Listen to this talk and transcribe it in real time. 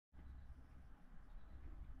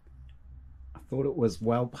thought it was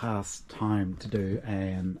well past time to do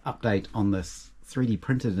an update on this 3D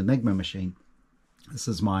printed Enigma machine. This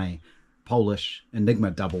is my Polish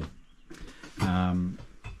Enigma double. And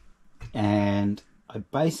I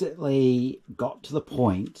basically got to the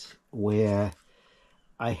point where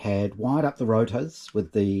I had wired up the rotors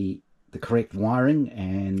with the correct wiring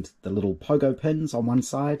and the little pogo pins on one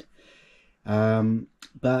side.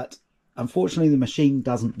 But unfortunately the machine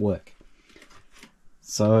doesn't work.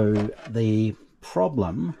 So the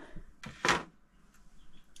problem,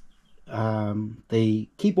 the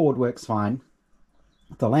keyboard works fine,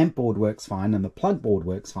 the lamp board works fine, and the plug board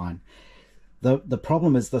works fine. The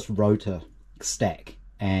problem is this rotor stack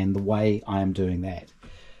and the way I am doing that.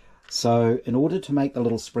 So in order to make the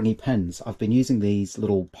little springy pins, I've been using these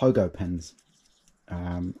little pogo pins.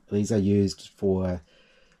 These are used for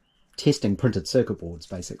testing printed circuit boards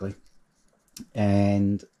basically.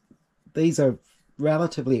 And these are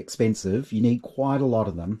relatively expensive. You need quite a lot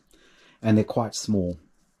of them and they're quite small.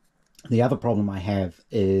 The other problem I have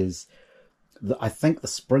is that I think the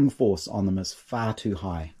spring force on them is far too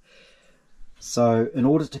high. So in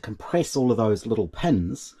order to compress all of those little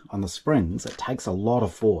pins on the springs, it takes a lot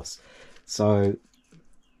of force. So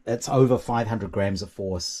it's over 500 grams of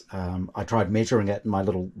force. I tried measuring it and my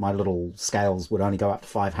little scales would only go up to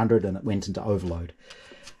 500 and it went into overload.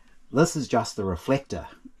 This is just the reflector.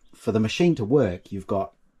 For the machine to work, you've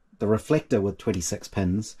got the reflector with 26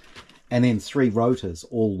 pins and then 3 rotors,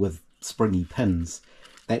 all with springy pins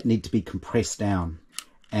that need to be compressed down.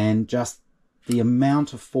 And just the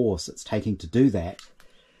amount of force it's taking to do that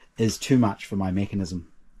is too much for my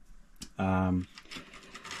mechanism.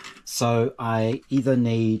 So I either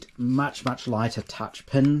need much lighter touch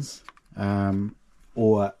pins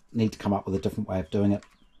or need to come up with a different way of doing it.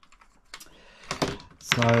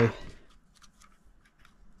 So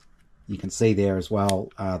you can see there as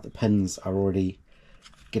well, the pins are already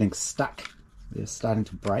getting stuck. They're starting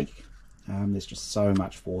to break. There's just so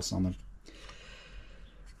much force on them.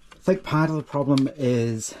 I think part of the problem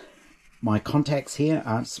is my contacts here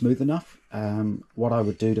aren't smooth enough. What I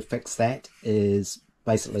would do to fix that is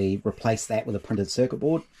basically replace that with a printed circuit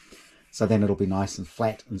board. So then it'll be nice and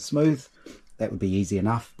flat and smooth. That would be easy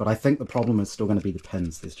enough. But I think the problem is still going to be the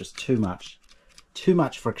pins. There's just too much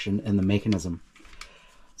friction in the mechanism.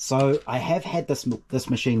 So I have had this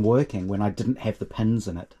machine working when I didn't have the pins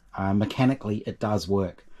in it. Mechanically, it does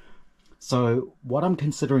work. So what I'm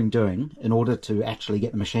considering doing in order to actually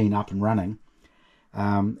get the machine up and running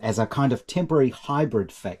as a kind of temporary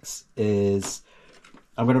hybrid fix is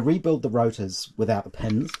I'm going to rebuild the rotors without the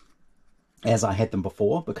pins as I had them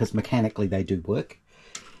before, because mechanically they do work.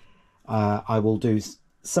 I will do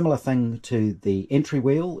similar thing to the entry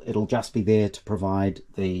wheel. It'll just be there to provide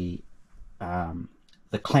the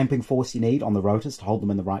clamping force you need on the rotors to hold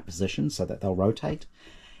them in the right position so that they'll rotate.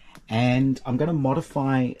 And I'm going to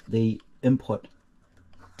modify the input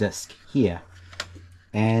disc here,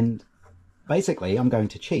 and basically I'm going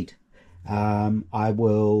to cheat. I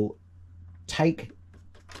will take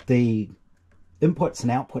the inputs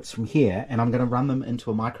and outputs from here and I'm going to run them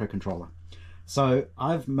into a microcontroller. So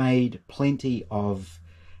I've made plenty of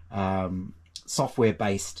software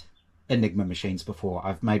based Enigma machines before.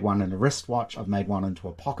 I've made one in a wristwatch, I've made one into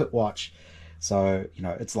a pocket watch, so you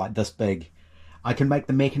know it's like this big. I can make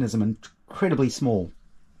the mechanism incredibly small,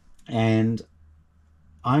 and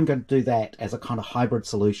I'm going to do that as a kind of hybrid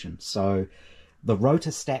solution. So the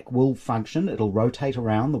rotor stack will function, it'll rotate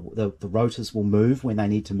around, the rotors will move when they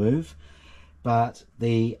need to move, but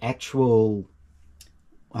the actual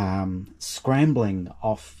scrambling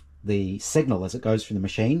off the signal as it goes through the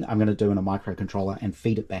machine, I'm going to do in a microcontroller and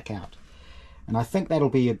feed it back out. And I think that'll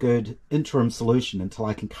be a good interim solution until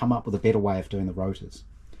I can come up with a better way of doing the rotors.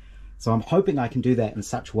 So I'm hoping I can do that in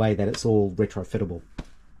such a way that it's all retrofittable.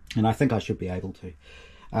 And I think I should be able to.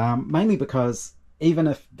 Mainly because even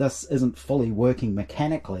if this isn't fully working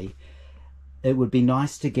mechanically, it would be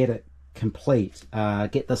nice to get it complete.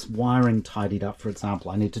 Get this wiring tidied up, for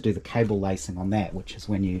example. I need to do the cable lacing on that, which is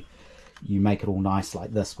when you make it all nice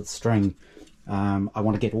like this with string. I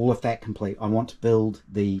want to get all of that complete. I want to build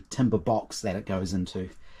the timber box that it goes into.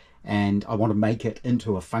 And I want to make it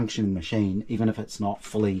into a functioning machine, even if it's not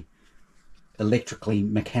fully electrically,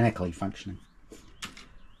 mechanically functioning.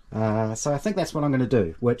 So I think that's what I'm going to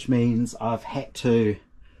do, which means I've had to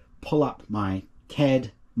pull up my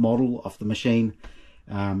CAD model of the machine.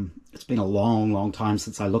 It's been a long time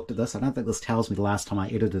since I looked at this. I don't think this tells me the last time I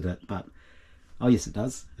edited it, but oh yes it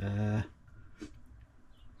does.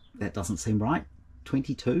 That doesn't seem right.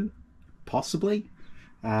 22, possibly.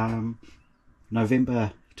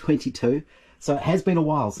 November 22. So it has been a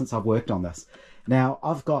while since I've worked on this. Now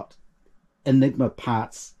I've got Enigma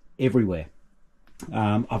parts everywhere.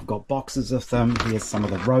 I've got boxes of them. Here's some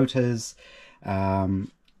of the rotors.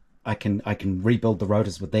 I can rebuild the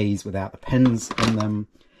rotors with these without the pins in them.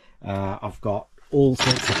 I've got all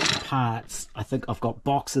sorts of parts. I think I've got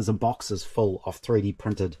boxes and boxes full of 3D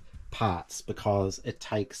printed parts, because it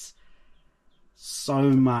takes so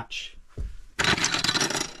much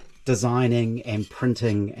designing and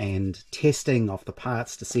printing and testing of the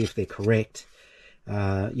parts to see if they're correct.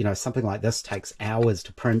 You know, something like this takes hours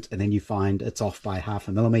to print, and then you find it's off by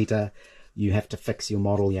 0.5 millimeter. You have to fix your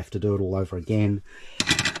model, you have to do it all over again.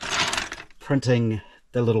 Printing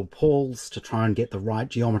the little pawls to try and get the right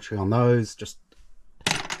geometry on those. Just,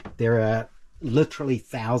 there are literally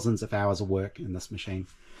thousands of hours of work in this machine.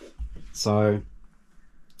 So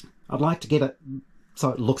I'd like to get it so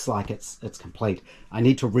it looks like it's complete. I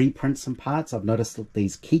need to reprint some parts. I've noticed that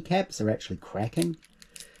these keycaps are actually cracking.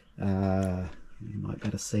 You might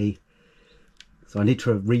better see. So I need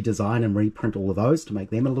to redesign and reprint all of those to make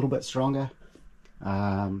them a little bit stronger.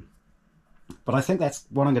 But I think that's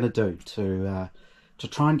what I'm going to do to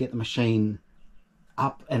try and get the machine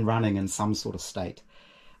up and running in some sort of state.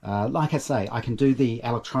 Like I say, I can do the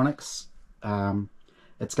electronics.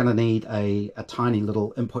 It's going to need a tiny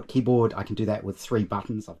little input keyboard. I can do that with 3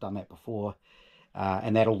 buttons. I've done that before.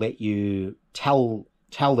 And that'll let you tell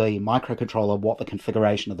the microcontroller what the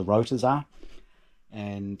configuration of the rotors are.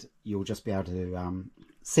 And you'll just be able to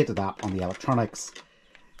set it up on the electronics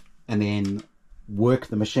and then work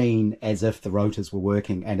the machine as if the rotors were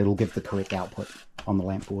working, and it'll give the correct output on the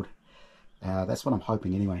lamp board. That's what I'm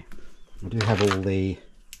hoping anyway. I do have all the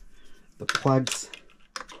plugs.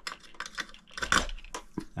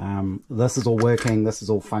 This is all working, this is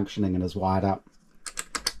all functioning and is wired up.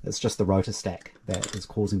 It's just the rotor stack that is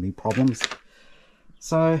causing me problems.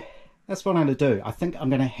 So that's what I'm going to do. I think I'm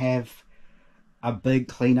going to have a big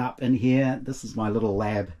cleanup in here. This is my little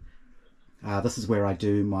lab. This is where I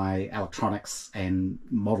do my electronics and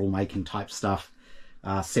model making type stuff,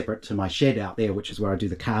 separate to my shed out there, which is where I do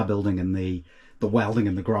the car building and the welding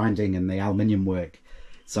and the grinding and the aluminium work.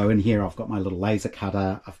 So in here I've got my little laser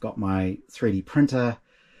cutter, I've got my 3D printer.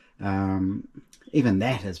 Even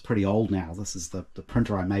that is pretty old now. This is the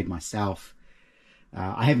printer I made myself.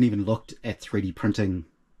 I haven't even looked at 3D printing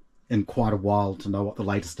in quite a while to know what the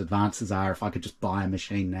latest advances are. If I could just buy a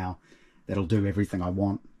machine now that'll do everything I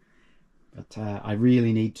want. But I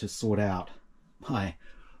really need to sort out my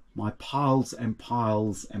piles and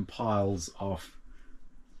piles and piles of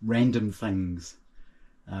random things,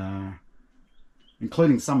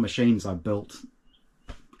 including some machines I built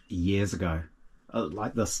years ago.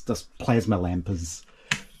 Like this plasma lamp is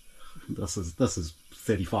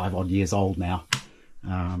 35 odd years old now.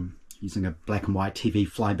 Using a black and white TV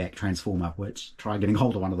flyback transformer, which try getting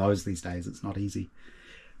hold of one of those these days, it's not easy.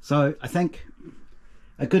 So I think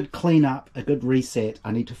a good cleanup, a good reset.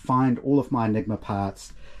 I need to find all of my Enigma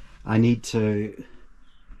parts. I need to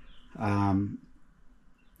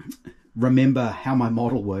remember how my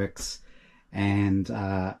model works and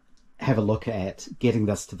have a look at getting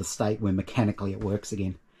this to the state where mechanically it works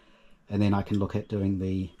again. And then I can look at doing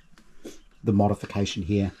the modification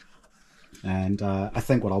here. And I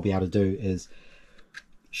think what I'll be able to do is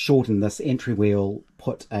shorten this entry wheel,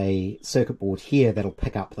 put a circuit board here that'll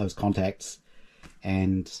pick up those contacts,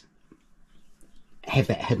 and have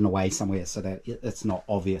that hidden away somewhere so that it's not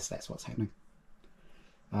obvious that's what's happening.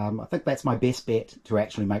 I think that's my best bet to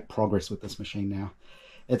actually make progress with this machine now.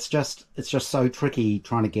 It's just so tricky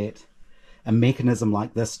trying to get a mechanism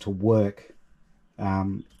like this to work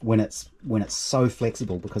when it's so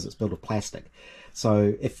flexible, because it's built of plastic.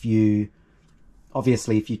 So if you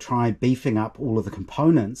try beefing up all of the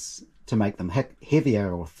components to make them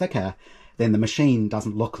heavier or thicker, then the machine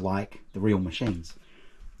doesn't look like the real machines.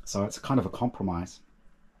 So it's kind of a compromise.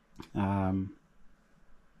 Yeah,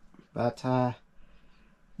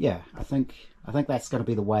 I think that's going to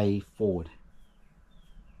be the way forward.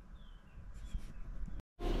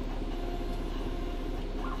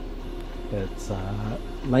 It's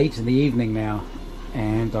late in the evening now,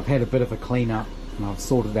 and I've had a bit of a clean-up, and I've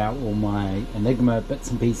sorted out all my Enigma bits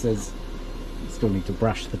and pieces. Still need to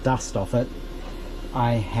brush the dust off it.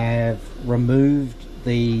 I have removed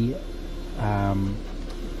the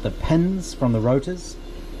pins from the rotors,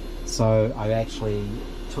 so I actually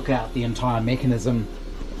took out the entire mechanism.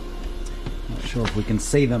 Not sure if we can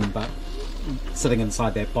see them, but sitting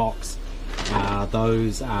inside that box,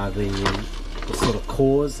 those are the sort of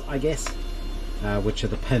cores, I guess, which are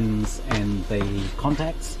the pins and the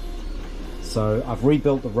contacts. So I've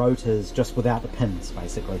rebuilt the rotors just without the pins,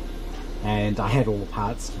 basically, and I had all the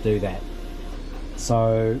parts to do that.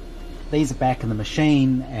 So these are back in the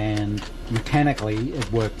machine, and mechanically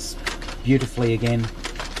it works beautifully again.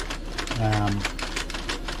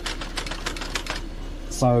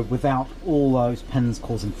 So without all those pins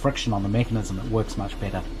causing friction on the mechanism, it works much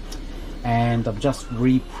better. And I'm just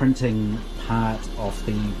reprinting part of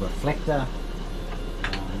the reflector.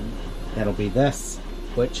 That'll be this,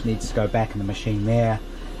 which needs to go back in the machine there.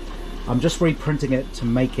 I'm just reprinting it to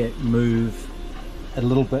make it move a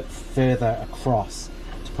little bit further across,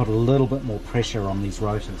 to put a little bit more pressure on these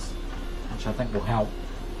rotors, which I think will help.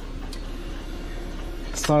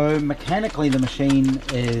 So mechanically the machine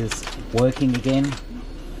is working again.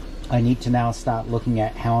 I need to now start looking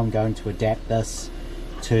at how I'm going to adapt this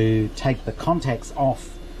to take the contacts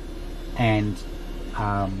off and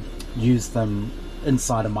use them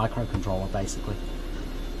inside a microcontroller, basically.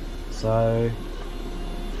 So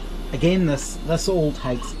again, this all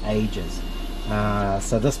takes ages.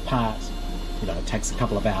 So this part, you know, it takes a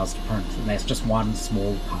couple of hours to print, and that's just one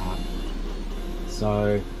small part.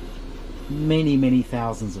 So many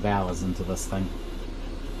thousands of hours into this thing.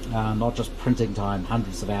 Not just printing time,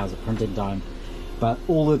 hundreds of hours of printing time, but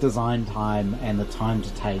all the design time and the time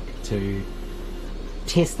to take to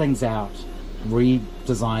test things out,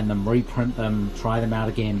 redesign them, reprint them, try them out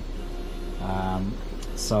again.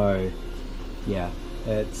 So yeah,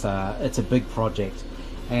 it's a big project,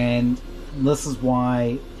 and this is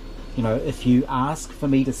why, you know, if you ask for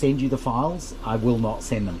me to send you the files, I will not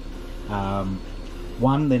send them.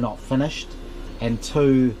 One, they're not finished, and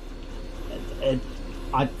two,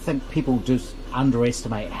 I think people just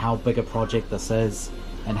underestimate how big a project this is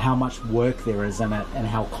and how much work there is in it and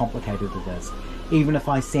how complicated it is. Even if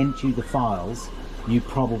I sent you the files, you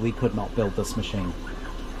probably could not build this machine.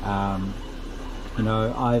 You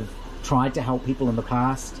know, I've tried to help people in the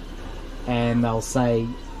past, and they'll say,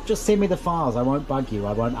 just send me the files, I won't bug you,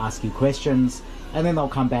 I won't ask you questions, and then they'll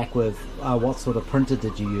come back with what sort of printer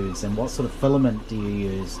did you use and what sort of filament do you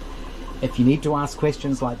use. If you need to ask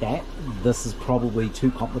questions like that, this is probably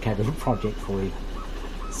too complicated a project for you.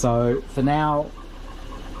 So for now,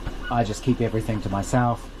 I just keep everything to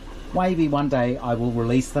myself. Maybe one day I will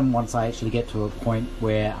release them once I actually get to a point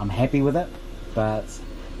where I'm happy with it, but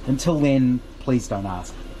until then, please don't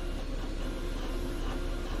ask.